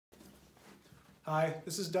Hi,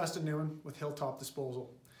 this is Dustin Newman with Hilltop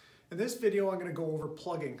Disposal. In this video, I'm going to go over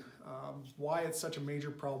plugging, why it's such a major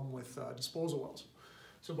problem with disposal wells.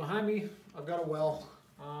 So behind me, I've got a well.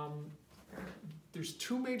 There's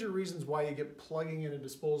two major reasons why you get plugging in a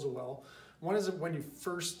disposal well. One is when you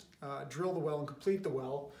first drill the well and complete the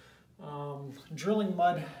well. Drilling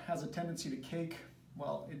mud has a tendency to cake.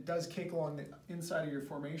 Well, it does cake along the inside of your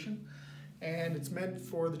formation, and it's meant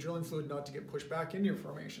for the drilling fluid not to get pushed back into your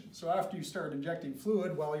formation. So after you start injecting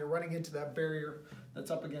fluid, while you're running into that barrier that's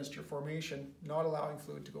up against your formation, not allowing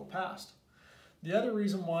fluid to go past. The other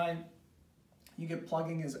reason why you get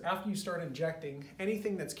plugging is after you start injecting,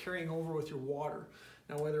 anything that's carrying over with your water,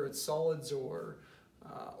 now whether it's solids or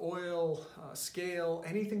oil, scale,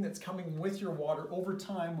 anything that's coming with your water over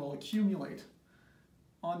time will accumulate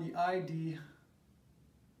on the ID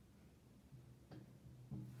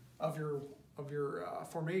of your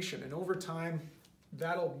formation, and over time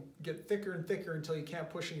that'll get thicker and thicker until you can't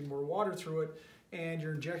push any more water through it, and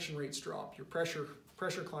your injection rates drop, your pressure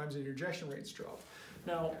climbs, and your injection rates drop.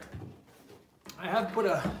 Now, I have put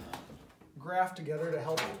a graph together to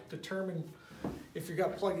help determine if you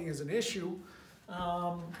got plugging as an issue.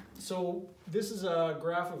 So this is a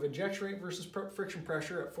graph of injection rate versus friction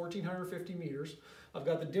pressure at 1450 meters. I've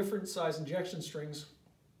got the different size injection strings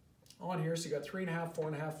on here. So you got 3.5,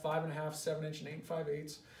 4.5, 5.5, 7 inch, and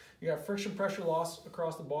 8.5/8. You got friction pressure loss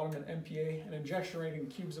across the bottom in MPa, and injection rate in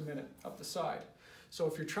cubes a minute up the side. So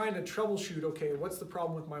if you're trying to troubleshoot, okay, what's the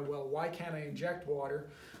problem with my well? Why can't I inject water?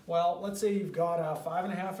 Well, let's say you've got a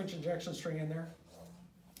 5.5 inch injection string in there,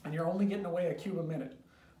 and you're only getting away a cube a minute.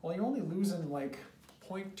 Well, you're only losing like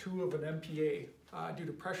 0.2 of an MPa due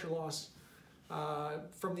to pressure loss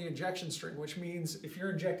from the injection string, which means if you're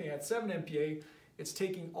injecting at 7 MPa, it's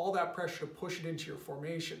taking all that pressure to push it into your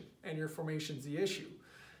formation, and your formation's the issue.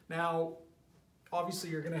 Now, obviously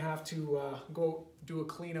you're gonna have to go do a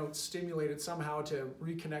clean out, stimulate it somehow to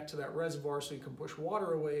reconnect to that reservoir so you can push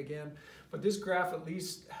water away again. But this graph at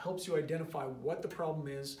least helps you identify what the problem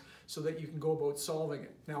is so that you can go about solving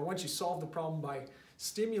it. Now, once you solve the problem by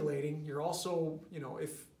stimulating, you're also,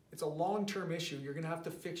 if it's a long-term issue, you're gonna have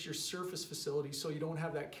to fix your surface facility so you don't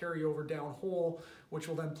have that carryover down hole, which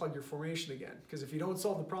will then plug your formation again. Because if you don't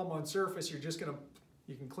solve the problem on surface, you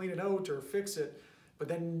can clean it out or fix it, but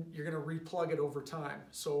then you're gonna replug it over time.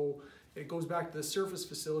 So it goes back to the surface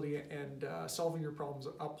facility and solving your problems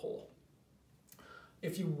up hole.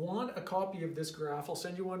 If you want a copy of this graph, I'll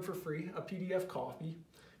send you one for free, a PDF copy.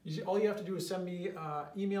 All you have to do is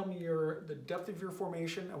email me the depth of your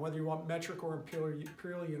formation, and whether you want metric or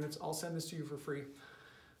imperial units. I'll send this to you for free.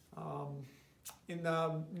 In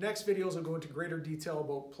the next videos, I'll go into greater detail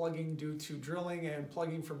about plugging due to drilling and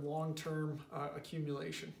plugging from long-term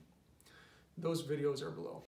accumulation. Those videos are below.